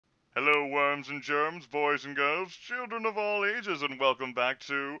Hello, worms and germs, boys and girls, children of all ages, and welcome back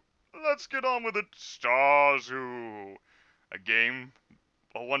to Let's Get On With It Stars Who, a game,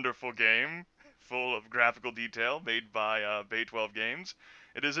 a wonderful game, full of graphical detail, made by Bay 12 Games.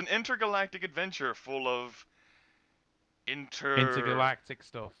 It is an intergalactic adventure full of inter. Intergalactic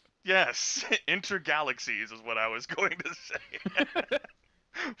stuff. Yes, intergalaxies is what I was going to say,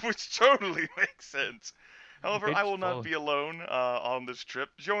 which totally makes sense. However, I It's will not fun. be alone on this trip.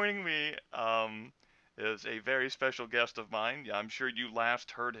 Joining me is a very special guest of mine. Yeah, I'm sure you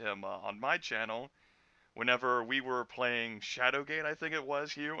last heard him on my channel whenever we were playing Shadowgate, I think it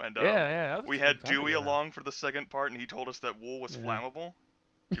was, Hugh, and Yeah, yeah, that we was a long had time Dewey ago now. along for the second part, and he told us that wool was Yeah. flammable.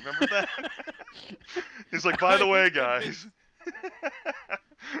 Do you remember that? He's like, by I the was way, guys, convinced. I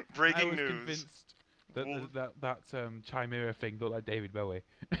breaking was news. convinced that Wool. Chimera thing looked like David Bowie.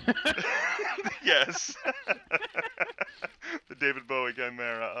 Yes. The David Bowie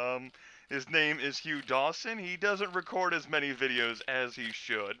Chimera. His name is Huw Dawson. He doesn't record as many videos as he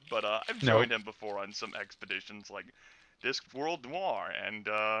should, but I've No. joined him before on some expeditions like Discworld Noir and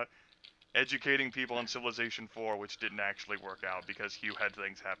educating people on Civilization 4, which didn't actually work out because Hugh had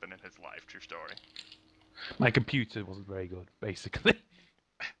things happen in his life. True story. My computer wasn't very good, basically.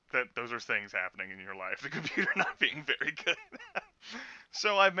 That those are things happening in your life. The computer not being very good.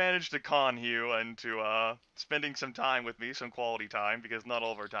 So I've managed to con Hugh into spending some time with me, some quality time, because not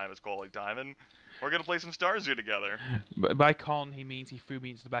all of our time is quality time, and we're gonna play some Star Zoo together. But by con, he means he threw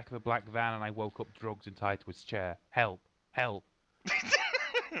me into the back of a black van and I woke up drugged and tied to his chair. Help. Help.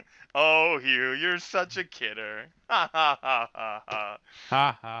 Oh, Hugh, you're such a kidder. Ha ha ha ha ha.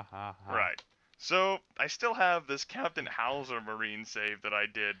 Ha ha ha ha. Right. So I still have this Captain Hauser Marine save that I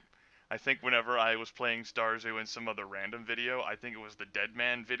did. I think whenever I was playing Star Zoo in some other random video, I think it was the Dead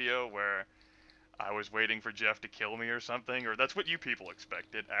Man video where I was waiting for Jeff to kill me or something, or that's what you people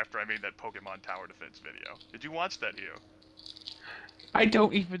expected after I made that Pokemon Tower Defense video. Did you watch that, Hugh? I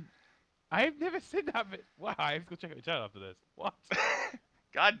don't even. I've never seen that bit. Wow, I have to go check out your channel after this. What?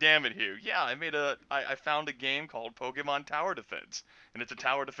 God damn it, Hugh. Yeah, I found a game called Pokemon Tower Defense, and it's a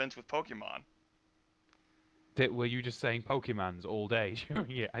tower defense with Pokemon. Were you just saying Pokemons all day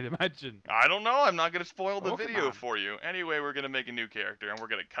during it? I'd imagine. I don't know. I'm not going to spoil the video Pokemon. for you. Anyway, we're going to make a new character, and we're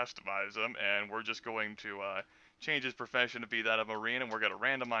going to customize him, and we're just going to change his profession to be that of Marine, and we're going to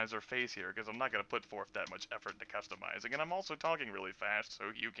randomize our face here, because I'm not going to put forth that much effort into customizing, and I'm also talking really fast, so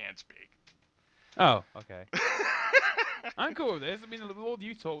you can't speak. Oh, okay. I'm cool with this. I mean, the more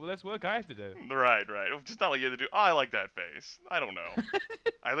you talk, the less work I have to do. Right, right. It's not like you have to do. Oh, I like that face. I don't know.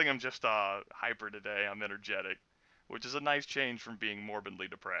 I think I'm just hyper today. I'm energetic, which is a nice change from being morbidly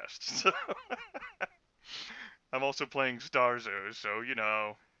depressed. So I'm also playing Star Zoo, so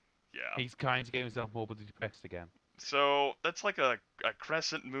yeah. He's trying to get himself morbidly depressed again. So that's like a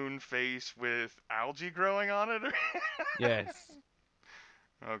crescent moon face with algae growing on it. Yes.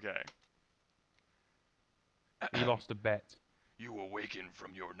 Okay. He lost a bet. You awaken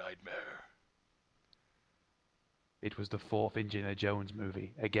from your nightmare. It was the fourth Indiana Jones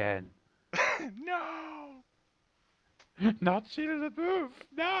movie again. No. Not Sheila the Booth.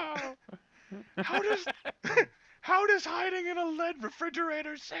 No. How does how does hiding in a lead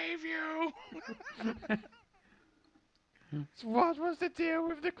refrigerator save you? So what was the deal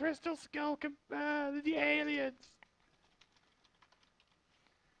with the crystal skull? The aliens.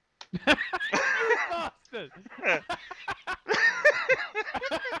 You bastard!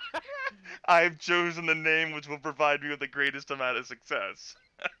 I've chosen the name which will provide me with the greatest amount of success.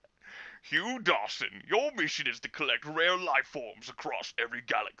 Huw Dawson, your mission is to collect rare life forms across every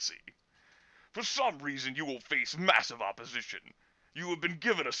galaxy. For some reason, you will face massive opposition. You have been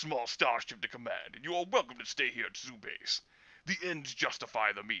given a small starship to command, and you are welcome to stay here at Zoo Base. The ends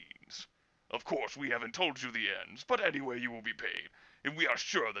justify the means. Of course, we haven't told you the ends, but anyway, you will be paid, and we are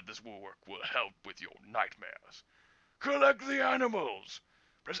sure that this work will help with your nightmares. Collect the animals!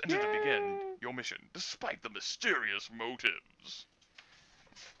 Press enter to begin Yay! your mission, despite the mysterious motives.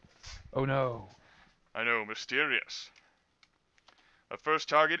 Oh no. I know, mysterious. Our first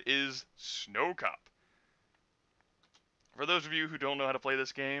target is Snowcup. For those of you who don't know how to play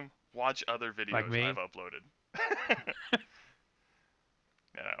this game, watch other Like videos I've me? uploaded.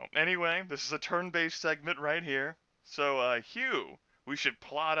 Anyway, this is a turn-based segment right here. So, Hugh, we should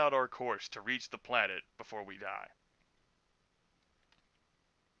plot out our course to reach the planet before we die.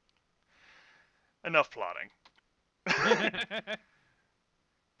 Enough plotting.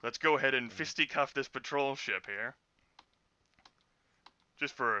 Let's go ahead and fisticuff this patrol ship here.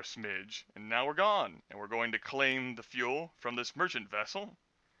 Just for a smidge. And now we're gone. And we're going to claim the fuel from this merchant vessel.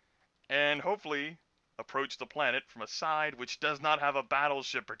 And hopefully approach the planet from a side which does not have a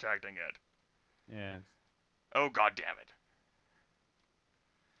battleship protecting it. Yes. Oh, god damn it.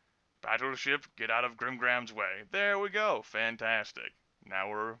 Battleship, get out of Grimgram's way. There we go. Fantastic. Now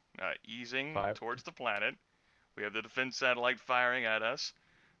we're easing towards the planet. We have the defense satellite firing at us.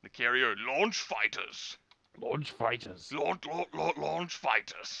 The carrier, launch fighters. Launch fighters. Launch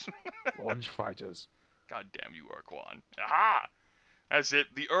fighters. Launch fighters. God damn you, Urquan. Aha! That's it.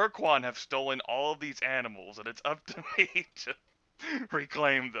 The Urquan have stolen all of these animals, and it's up to me to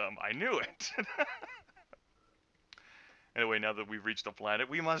reclaim them. I knew it. Anyway, now that we've reached the planet,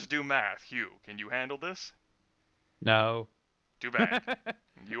 we must do math. Huw, can you handle this? No. Too bad.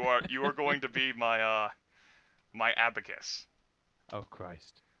 You are going to be my my abacus. Oh,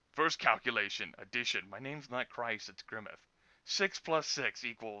 Christ. First calculation, addition. My name's not Christ, it's Grimmeth. 6 plus 6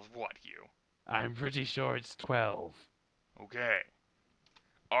 equals what, Huw? I'm pretty sure it's 12. Okay.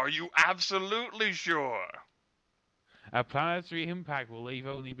 Are you absolutely sure? A planetary impact will leave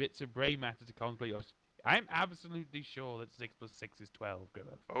only bits of gray matter to contemplate. I'm absolutely sure that 6 plus 6 is 12,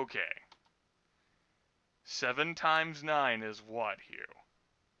 Grimmeth. Okay. 7 times 9 is what, Huw?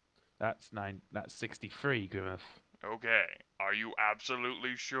 That's 9. That's 63, Grimmeth. Okay. Are you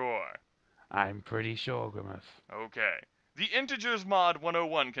absolutely sure? I'm pretty sure, Grimmeth. Okay. The integers mod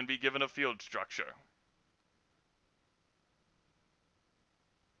 101 can be given a field structure.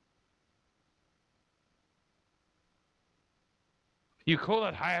 You call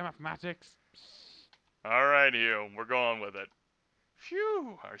that higher mathematics? Alright, Huw. We're going with it.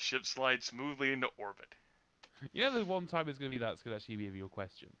 Phew. Our ship slides smoothly into orbit. You know, the one time it's going to be that's going to actually be your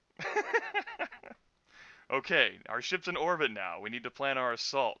question. Okay, our ship's in orbit now. We need to plan our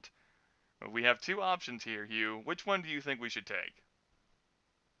assault. We have 2 options here, Huw. Which one do you think we should take?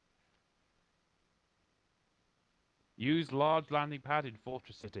 Use large landing pad in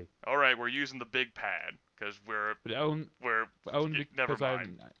Fortress City. Alright, we're using the big pad, because we're only never because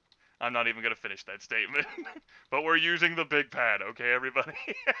mind. I'm not even going to finish that statement. But we're using the big pad, okay, everybody?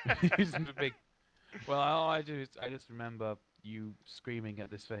 using the big... Well, all I do is I just remember you screaming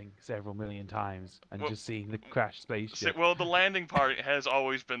at this thing several million times and just seeing the crashed spaceship. Well, the landing part has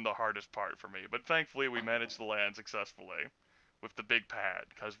always been the hardest part for me, but thankfully we managed to land successfully with the big pad,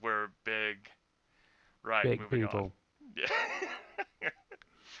 because we're big. Right, big moving people. on. Yeah.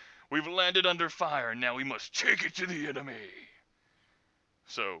 We've landed under fire, and now we must take it to the enemy.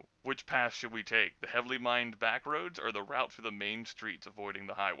 So, which path should we take? The heavily mined back roads or the route through the main streets avoiding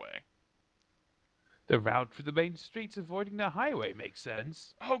the highway? The route through the main streets avoiding the highway makes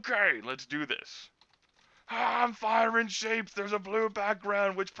sense. Okay, let's do this. I'm firing shapes. There's a blue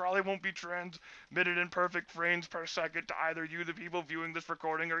background, which probably won't be transmitted in perfect frames per second to either you, the people viewing this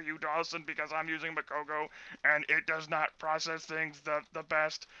recording, or Huw Dawson, because I'm using Makogo, and it does not process things the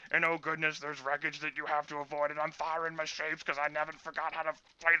best. And oh goodness, there's wreckage that you have to avoid, and I'm firing my shapes because I never forgot how to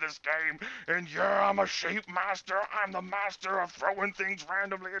play this game. And yeah, I'm a shape master. I'm the master of throwing things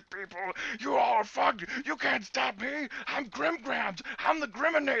randomly at people. You all are fucked. You can't stop me. I'm Grimgrams. I'm the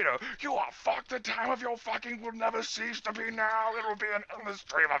Griminator. You are fucked. The time of your fucking will never cease to be now. It will be an endless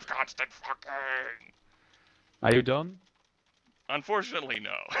stream of constant fucking. Are you done? Unfortunately,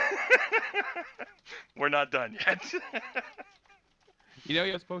 no. We're not done yet. You know,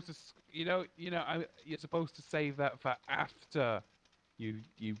 you're supposed to. You're supposed to save that for after you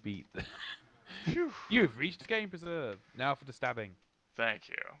beat. You've reached game preserve. Now for the stabbing. Thank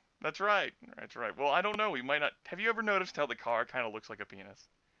you. That's right. That's right. Well, I don't know. We might not. Have you ever noticed how the car kind of looks like a penis?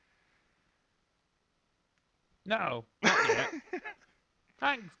 No, not yet.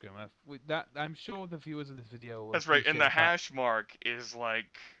 Thanks, Grimmeth. I'm sure the viewers of this video will. That's right, and the hash mark is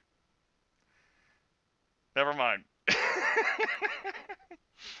like. Never mind.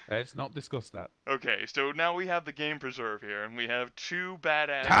 Let's not discuss that. Okay, so now we have the game preserve here, and we have 2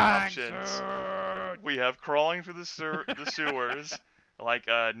 badass options. We have crawling through the sewers, like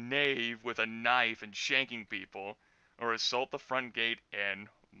a knave with a knife and shanking people, or assault the front gate in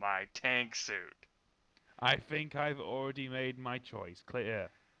my tank suit. I think I've already made my choice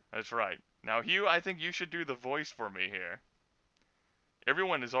clear. That's right. Now, Huw, I think you should do the voice for me here.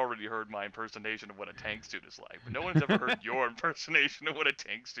 Everyone has already heard my impersonation of what a tank suit is like, but no one's ever heard your impersonation of what a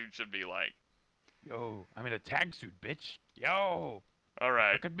tank suit should be like. Yo, I'm in a tank suit, bitch. Yo!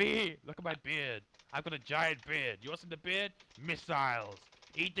 Alright. Look at me. Look at my beard. I've got a giant beard. You want some of the beard? Missiles.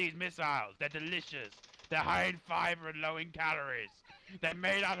 Eat these missiles. They're delicious. They're high in fiber and low in calories. They're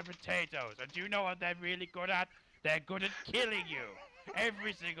made out of potatoes. And do you know what they're really good at? They're good at killing you.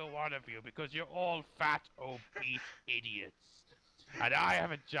 Every single one of you, because you're all fat, obese idiots. And I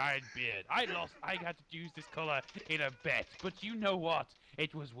have a giant beard. I had to use this color in a bet, but you know what?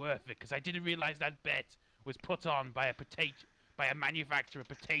 It was worth it because I didn't realize that bet was put on by a manufacturer of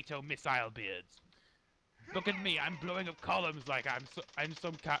potato missile beards. Look at me, I'm blowing up columns like I'm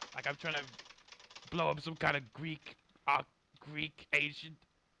trying to blow up some kind of Greek ancient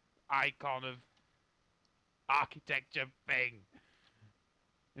icon of architecture thing.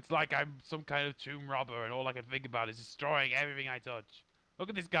 It's like I'm some kind of tomb robber, and all I can think about is destroying everything I touch. Look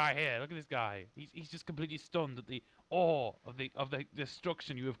at this guy here. Look at this guy. He's just completely stunned at the awe of the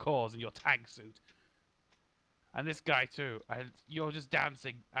destruction you have caused in your tank suit. And this guy too. And you're just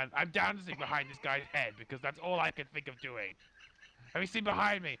dancing, and I'm dancing behind this guy's head because that's all I can think of doing. Have you seen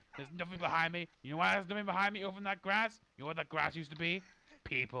behind me? There's nothing behind me. You know why there's nothing behind me over in that grass? You know what that grass used to be?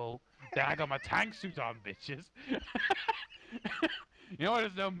 People. Then I got my tank suit on, bitches. You know why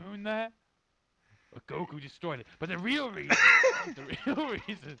there's no moon there? Well, Goku destroyed it. But the real reason,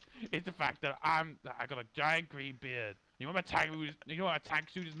 is the fact that I got a giant green beard. You know what my tank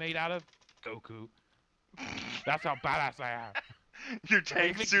suit is made out of? Goku. That's how badass I am. Your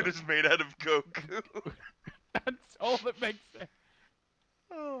tank suit is made out of Goku. That's all that makes sense.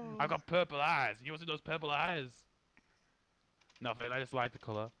 Oh. I've got purple eyes. You want to see those purple eyes? Nothing. I just like the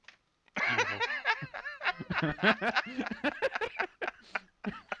color.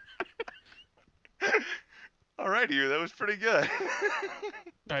 Alright, Huw, that was pretty good.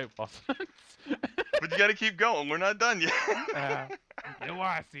 No, it wasn't. But you gotta keep going. We're not done yet. You know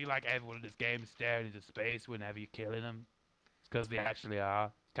why I see like everyone in this game staring into space whenever you're killing them? It's because they actually are.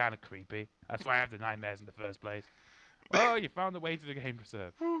 It's kind of creepy. That's why I have the nightmares in the first place. Oh, you found the way to the game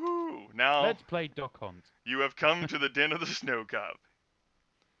preserve. Woohoo! Now, Let's play Duck Hunt. you have come to the den of the snow cup.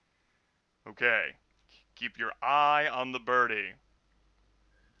 Okay. Keep your eye on the birdie.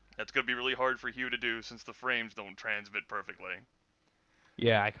 That's gonna be really hard for Huw to do since the frames don't transmit perfectly.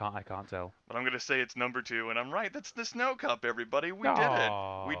 Yeah, I can't tell. But I'm gonna say it's number 2, and I'm right. That's the snow cup, everybody. We did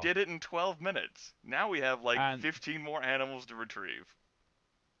it. We did it in 12 minutes. Now we have like 15 more animals to retrieve.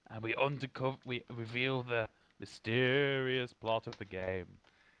 And we reveal the mysterious plot of the game.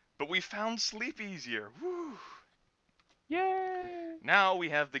 But we found sleep easier. Woo! Yay! Now we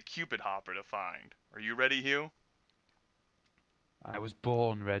have the Cupid hopper to find. Are you ready, Huw? I was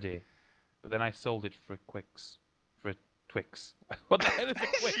born ready, but then I sold it for Twix. What the hell is a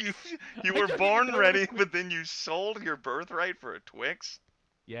Twix? you were born ready, but then you sold your birthright for a Twix?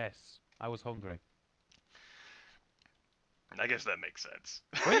 Yes, I was hungry. I guess that makes sense.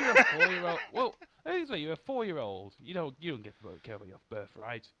 When you're a 4-year-old, well, anyway, you're a 4-year-old. You don't care about your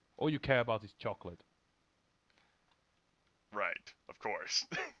birthright. All you care about is chocolate. Right, of course.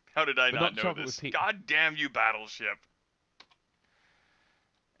 How did I not know this? God damn you, Battleship.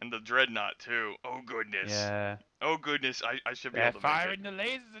 And the Dreadnought, too. Oh, goodness. Yeah. Oh, goodness. I should be able to make it. Firing the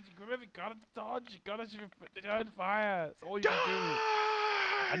lasers at you, Griffin. Gotta dodge. You gotta shoot fire. That's all you can do.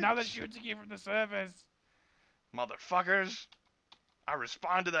 And now they're shooting you from the surface. Motherfuckers. I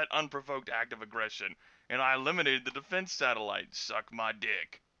respond to that unprovoked act of aggression, and I eliminated the defense satellite. Suck my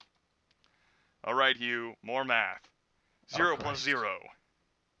dick. Alright, Huw. More math. 0 plus 0.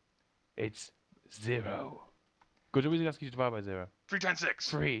 It's 0. Good reason asking you to divide by 0. 3 times 6.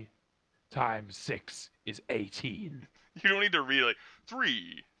 3 times 6 is 18. You don't need to read like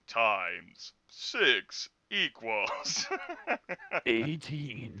 3 times 6 equals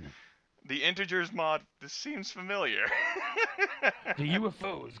 18. The integers mod, this seems familiar. The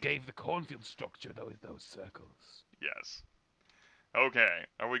UFOs gave the cornfield structure those circles. Yes. Okay,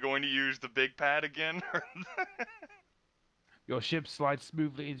 are we going to use the big pad again? Your ship slides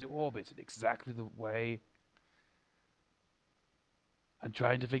smoothly into orbit in exactly the way. I'm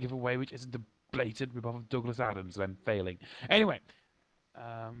trying to think of a way which isn't a blatant ripoff of Douglas Adams, and I'm failing. Anyway,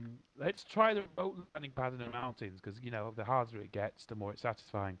 let's try the remote landing pad in the mountains, because, you know, the harder it gets, the more it's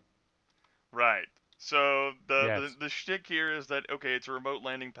satisfying. Right. So the shtick here is that, okay, it's a remote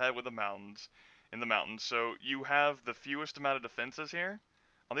landing pad with the mountains, in the mountains, so you have the fewest amount of defenses here.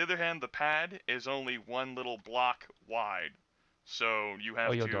 On the other hand, the pad is only one little block wide, so you have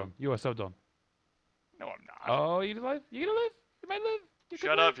to... Oh, you're done. You are so done. No, I'm not. Oh, you gonna live? You gonna live? You might live. You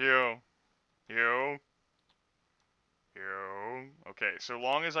Shut up, Huw. Huw. Okay, so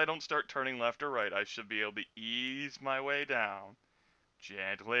long as I don't start turning left or right, I should be able to ease my way down.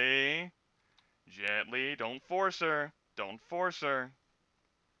 Gently. Gently. Don't force her. Don't force her.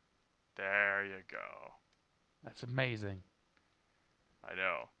 There you go. That's amazing. I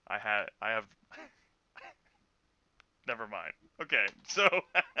know. I have... Never mind. Okay, so...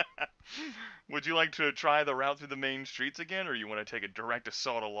 Would you like to try the route through the main streets again, or you want to take a direct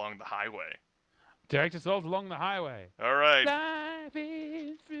assault along the highway? Direct assault along the highway. All right.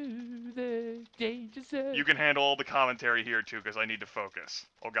 Driving through the danger zone. You can handle all the commentary here too, because I need to focus.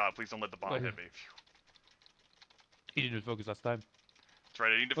 Oh God, please don't let the bomb hit me. Phew. He didn't focus last time. That's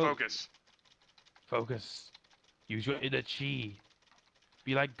right. I need to focus. Focus. Use your inner chi.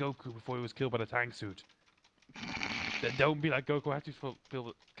 Be like Goku before he was killed by the tank suit. Then don't be like Goku after he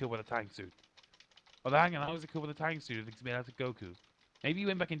was killed by the tank suit. Oh, hang on, how was he killed by the tank suit if it's made out of Goku? Maybe he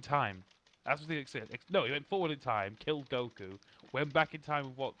went back in time. That's what they said. No, he went forward in time, killed Goku, went back in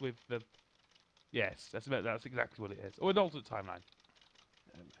time with the... Yes, that's exactly what it is. Or an alternate timeline.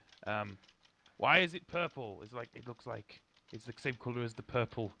 Why is it purple? It looks like it's the same color as the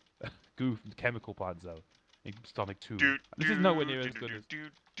purple goo from the chemical plant zone in Sonic 2. This is nowhere near as good as...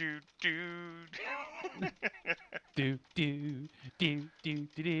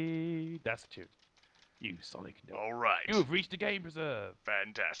 That's the tune. You Sonic no. All right. You have reached the game preserve.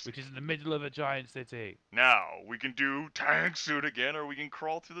 Fantastic. Which is in the middle of a giant city. Now, we can do tank suit again, or we can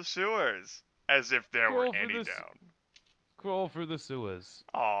crawl through the sewers. As if there were any down. Crawl through the sewers.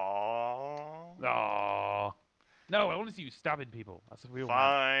 Aww. Aww. No, I want to see you stabbing people. That's a real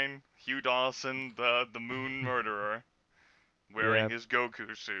Fine. Huw Dawson, the moon murderer, wearing his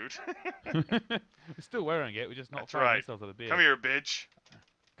Goku suit. We're still wearing it. We're just not firing missiles at a beard. Come here, bitch.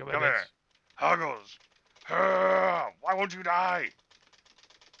 Come here. Huggles. Why won't you die?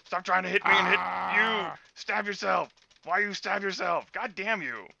 Stop trying to hit me and hit you. Stab yourself. Why you stab yourself? God damn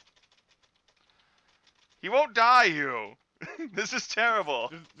you. He won't die, you. This is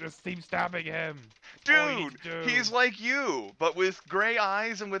terrible. Just keep stabbing him. Dude, he's like you, but with gray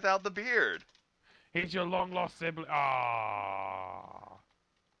eyes and without the beard. He's your long-lost sibling. Ah.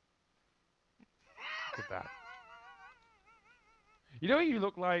 Look at that. You know what you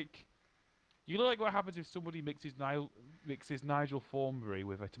look like? You look like what happens if somebody mixes Nigel Thornberry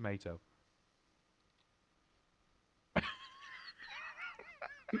with a tomato.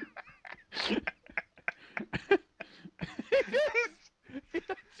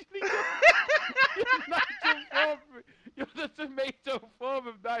 You're the tomato form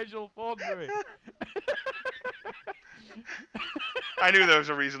of Nigel Thornberry. I knew there was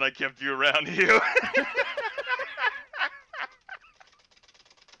a reason I kept you around, Hugh.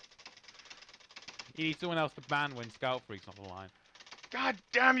 You need someone else to ban when Scout Freak's not online. God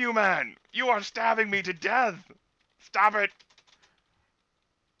damn you, man! You are stabbing me to death! Stop it!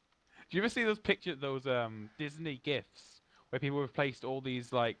 Do you ever see those Disney GIFs where people replaced all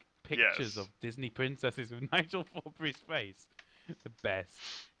these like pictures of Disney princesses with Nigel Thornberry's face? The best.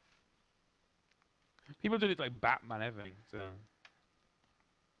 People do it like Batman, everything. So.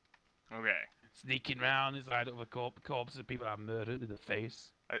 Okay. Sneaking around inside of a corpse of people I've murdered in the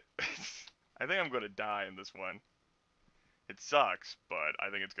face. I think I'm gonna die in this one. It sucks, but I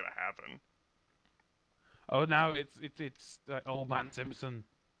think it's gonna happen. Oh, now it's old man Simpson.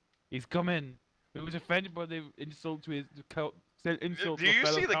 He's coming. He was offended by the insult to his insult. Do you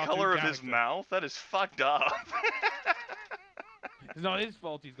see the color of his mouth? That is fucked up. It's not his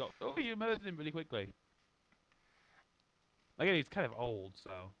fault. He's got. Oh, you murdered him really quickly. Again, he's kind of old,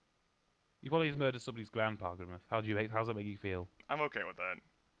 so you probably just murdered somebody's grandpa. How's that make you feel? I'm okay with that.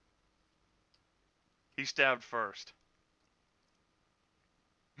 He stabbed first.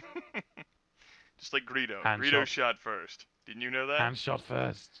 Just like Greedo. Greedo shot first. Didn't you know that? Hand shot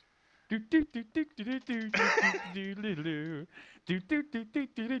first. I've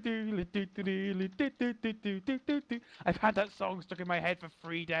had that song stuck in my head for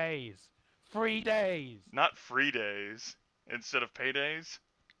 3 days. 3 days! Not free days. Instead of paydays?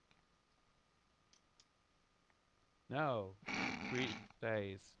 No. 3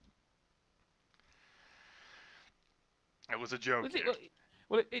 days. It was a joke.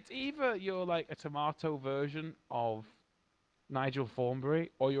 Well, it's either you're like a tomato version of Nigel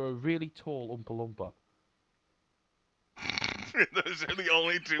Thornberry, or you're a really tall Oompa Loompa. Those are the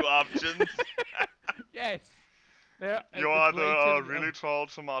only two options. Yes. You're either a really tall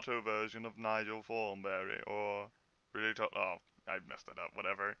tomato version of Nigel Thornberry, or really tall... Oh, I messed it up.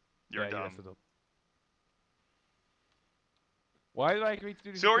 Whatever. You're dumb. You messed it up. Why did I agree to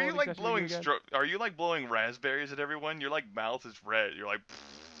do this? So are you like blowing are you like blowing raspberries at everyone? Your like mouth is red. You're like...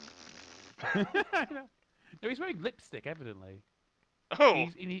 No, he's wearing lipstick, evidently. Oh!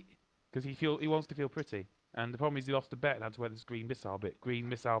 Because he wants to feel pretty. And the problem is he lost a bet and had to wear this green missile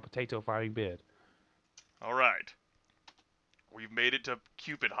potato firing beard. Alright. We've made it to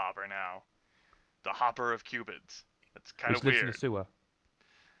Cupid Hopper now. The Hopper of Cupids. That's kind of weird. Lives in the sewer.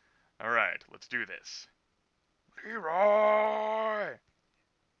 Alright, let's do this. Leroy!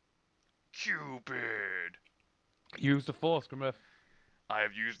 Cupid! Use the force, Grimmeth. I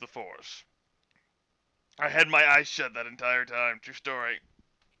have used the force. I had my eyes shut that entire time. True story.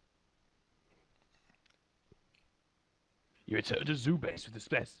 You return to Zoo Base with the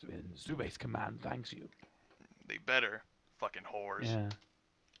specimen. Zoo Base command thanks you. They better. Fucking whores. Yeah.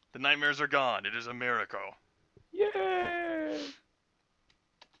 The nightmares are gone. It is a miracle. Yay!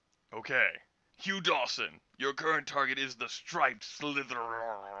 Okay. Huw Dawson, your current target is the striped slither.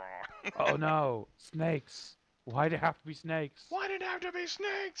 Oh no, snakes. Why'd it have to be snakes? Why did it have to be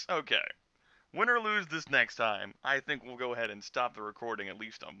snakes? Okay. Win or lose this next time, I think we'll go ahead and stop the recording, at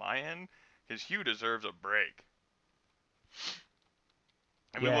least on my end, because Huw deserves a break.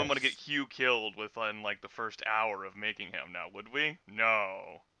 And we wouldn't want to get Yes. Huw killed within, like, the first hour of making him now, would we?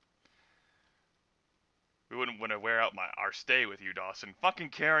 No. We wouldn't want to wear out our stay with you, Dawson.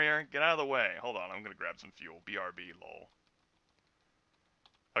 Fucking carrier, get out of the way. Hold on, I'm gonna grab some fuel. BRB, lol.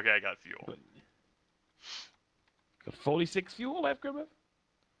 Okay, I got fuel. Got 46 fuel left, Grimmeth?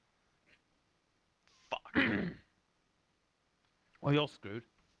 Fuck. Well, you're screwed.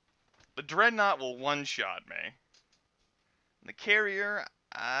 The Dreadnought will one-shot me. The carrier,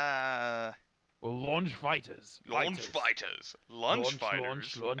 Well, launch fighters. launch fighters. Lunch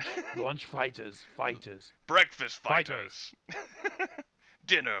fighters. Launch fighters. Fighters. Breakfast fighters.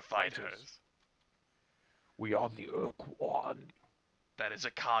 Dinner fighters. We are the Urquan. That is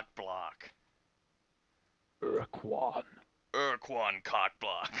a cock block. Urquan. Urquan cock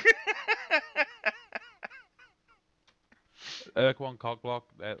block. Urquan cockblock.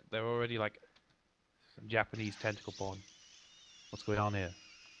 They're already like some Japanese tentacle porn. What's going on here?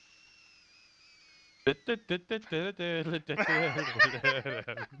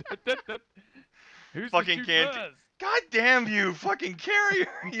 Who's Fucking can't. God damn you, fucking carrier!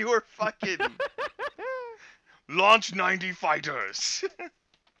 You are fucking. Launch 90 fighters.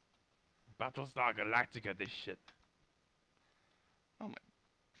 Battlestar Galactica, this shit. Oh my.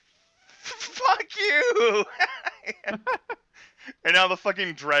 Fuck you! And now the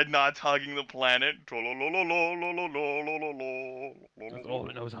fucking dreadnought's hugging the planet. That's all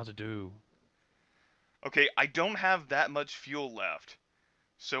it knows how to do. Okay, I don't have that much fuel left.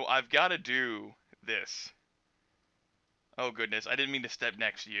 So I've got to do this. Oh goodness, I didn't mean to step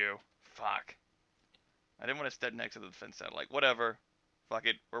next to you. Fuck. I didn't want to step next to the defense satellite. Whatever. Fuck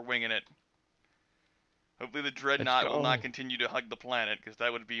it, we're winging it. Hopefully the dreadnought will not continue to hug the planet, because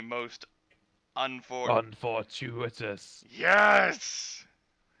that would be most unfortuitous. Yes!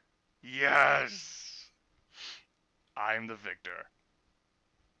 Yes! I'm the victor.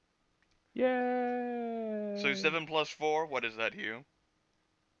 Yay! So 7 plus 4, what is that, Huw?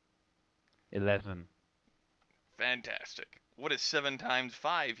 11. Fantastic. What is 7 times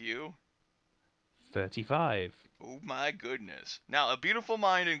 5, Huw? 35. Oh my goodness. Now, A Beautiful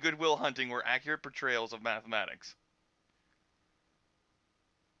Mind and Good Will Hunting were accurate portrayals of mathematics.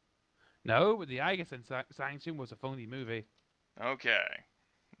 No, but the Iger Sanction was a phony movie. Okay.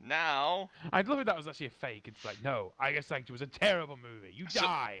 Now... I'd love if that was actually a fake. It's like, no, Iger Sanction was a terrible movie. You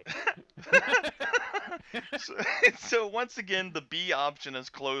die! So once again, the B option is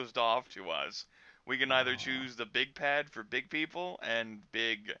closed off to us. We can either choose the big pad for big people and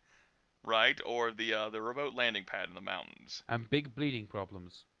big, right, or the remote landing pad in the mountains. And big bleeding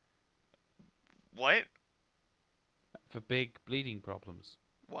problems. What? For big bleeding problems.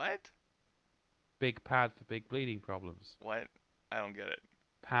 What? Big pad for big bleeding problems. What? I don't get it.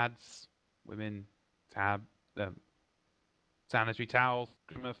 Pads, women, sanitary towels,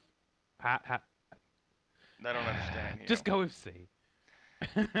 pat, hat. I don't understand. Just go with C.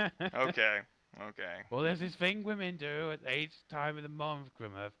 Okay. Okay. Well, there's this thing women do at each time of the month,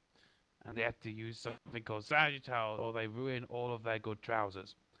 Grimmeth, and they have to use something called sanitary towel, or they ruin all of their good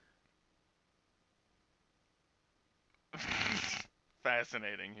trousers.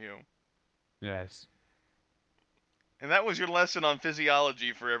 Fascinating, Huw. Yes. And that was your lesson on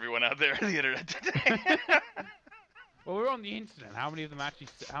physiology for everyone out there on the internet today. Well, we're on the internet. How many of them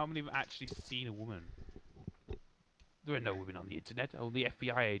actually seen a woman? There are no women on the internet. Only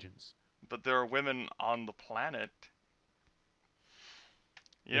FBI agents. But there are women on the planet.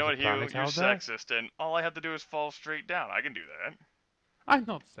 You know There's what, a Huw? planet You're out there? sexist, and all I have to do is fall straight down. I can do that. I'm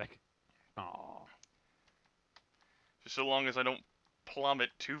not sick. Aww. Just so long as I don't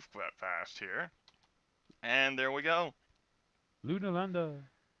plummet too fast here. And there we go. Lunar Lander.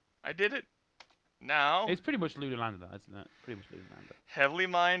 I did it. Now, It's pretty much Lunar Lander, isn't it? Pretty much Lunar Lander. heavily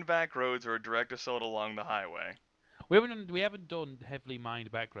mined back roads are a direct assault along the highway. We haven't done heavily mined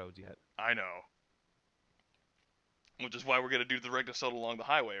back roads yet. I know. Which is why we're going to do the direct assault along the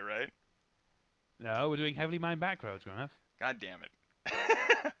highway, right? No, we're doing heavily mined back roads, Grimmeth. God damn it.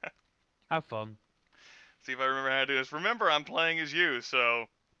 Have fun. See if I remember how to do this. Remember, I'm playing as you, so...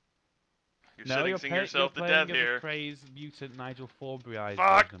 You're No, sentencing you're yourself to death playing as a here. crazed mutant Nigel Thornberry-ized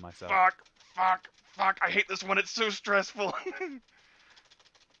Fuck! version of myself. Fuck! Fuck! Fuck! I hate this one. It's so stressful.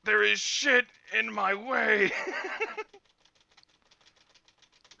 There is shit in my way.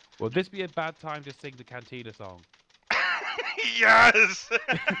 Would this be a bad time to sing the Cantina song? Yes.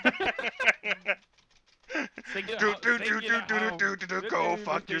 Sing it, Do do sing do it do at do home. do do do. Go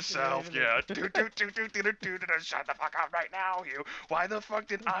fuck yourself. Yeah. Do do do do do do do do. Shut the fuck up right now, you. Why the fuck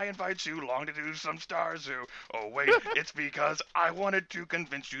did I invite you along to do some Star Zoo? Oh wait, it's because I wanted to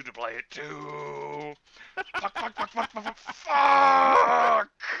convince you to play it too. Fuck fuck fuck fuck fuck fuck fuck.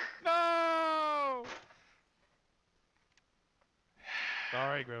 No!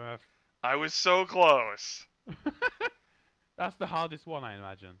 Sorry, Grimath. I was so close. That's the hardest one, I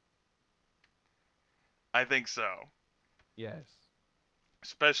imagine. I think so. Yes.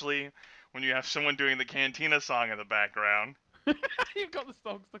 Especially when you have someone doing the Cantina song in the background. You've got the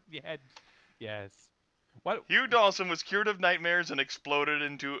song stuck in your head. Yes. What? Huw Dawson was cured of nightmares and exploded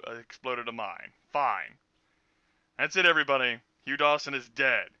a mine. Fine. That's it, everybody. Huw Dawson is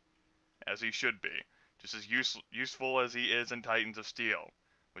dead, as he should be, just as useful as he is in Titans of Steel,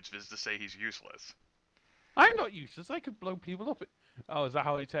 which is to say he's useless. I'm not useless. I could blow people up. Oh, is that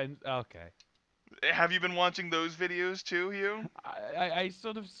how it ends? Okay. Have you been watching those videos too, Huw? I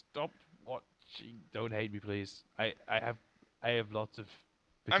sort of stopped watching. Don't hate me, please. I have lots of.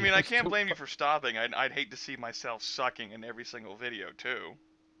 I mean, I videos can't to blame you watch. for stopping. I'd hate to see myself sucking in every single video too.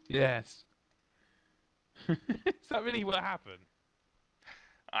 Yes. Is that really what happened?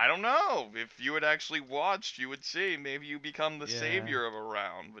 I don't know. If you had actually watched, you would see. Maybe you become the Yeah. savior of a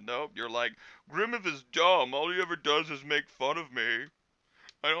round. But nope, you're like, Grimmeth is dumb. All he ever does is make fun of me.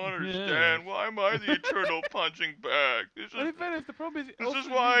 I don't understand. Yes. Why am I the eternal punching bag? Well, in fairness, the problem is This also is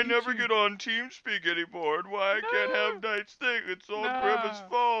why I never YouTube. get on TeamSpeak anymore, and why I can't No. have nice thing. It's all No. Grimmeth's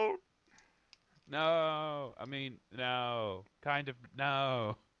fault. No. I mean, no. Kind of.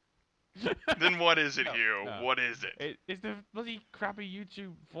 No. Then what is it, No, Huw? no. What is it? It's the bloody crappy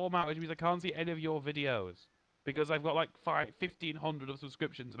YouTube format, which means I can't see any of your videos. Because I've got like 1,500 of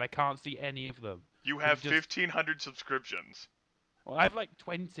subscriptions and I can't see any of them. You It's have just- 1,500 subscriptions. Well, I have like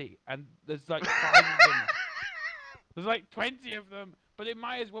 20, and there's like 5 of them. There's like 20 of them, but it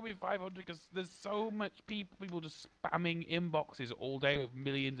might as well be 500 because there's so much people just spamming inboxes all day with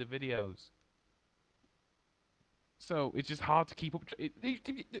millions of videos. So it's just hard to keep up. The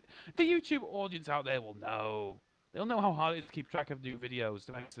YouTube audience out there will know. They'll know how hard it is to keep track of new videos.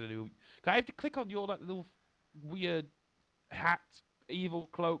 Thanks to the new. I have to click on your like little weird hat, evil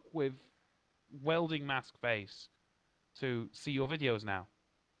cloak with welding mask face to see your videos now.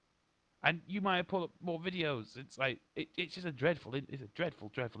 And you might have put up more videos. It's like it's just a dreadful. It's a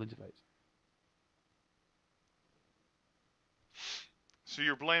dreadful interface. So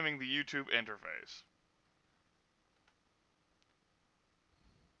you're blaming the YouTube interface.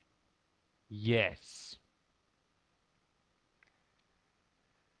 Yes.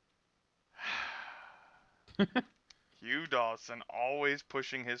 Huw Dawson always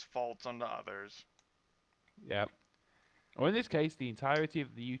pushing his faults onto others. Yep. Or in this case, the entirety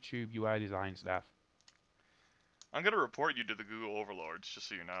of the YouTube UI design staff. I'm gonna report you to the Google overlords, just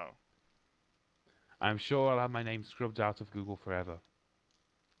so you know. I'm sure I'll have my name scrubbed out of Google forever.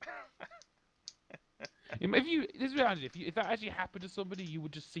 This is reality. If that actually happened to somebody, you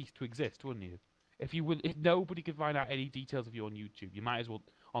would just cease to exist, wouldn't you? If nobody could find out any details of you on YouTube, you might as well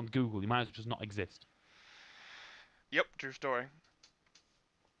on Google. You might as well just not exist. Yep, true story.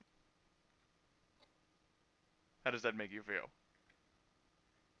 How does that make you feel?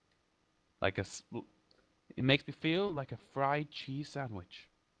 It makes me feel like a fried cheese sandwich.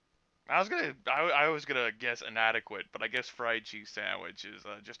 I was gonna guess inadequate, but I guess fried cheese sandwich is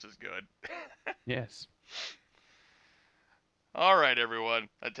just as good. Yes. All right, everyone,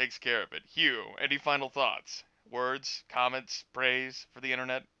 that takes care of it. Huw, any final thoughts? Words, comments, praise for the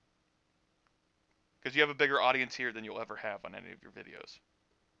internet? Because you have a bigger audience here than you'll ever have on any of your videos.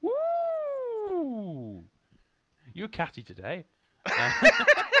 Woo! You're catty today.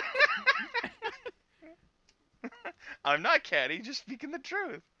 I'm not catty, just speaking the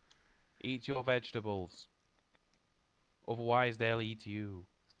truth. Eat your vegetables. Otherwise, they'll eat you.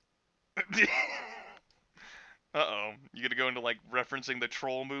 Uh-oh. You gonna go into, like, referencing the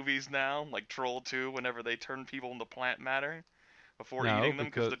Troll movies now? Like Troll 2, whenever they turn people into plant matter? Before No, eating them,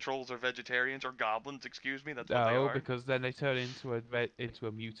 because the because- trolls are vegetarians, or goblins, excuse me, that's what they No, are. because then they turn into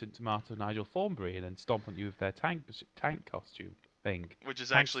a mutant tomato Nigel Thornberry and then stomp on you with their tank costume thing. Which is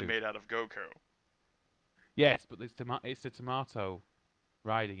tank actually suit. made out of Goku. Yes, but it's the tomato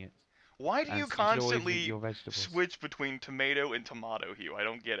riding it. Why do And you you should always eat constantly your vegetables. switch between tomato and tomato, Huw? I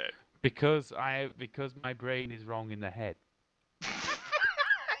don't get it. Because my brain is wrong in the head.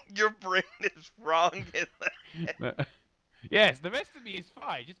 Your brain is wrong. Yes, the rest of me is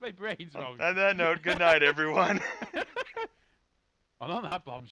fine. Just my brain's wrong. On that note, good night, everyone. And on that bombshell.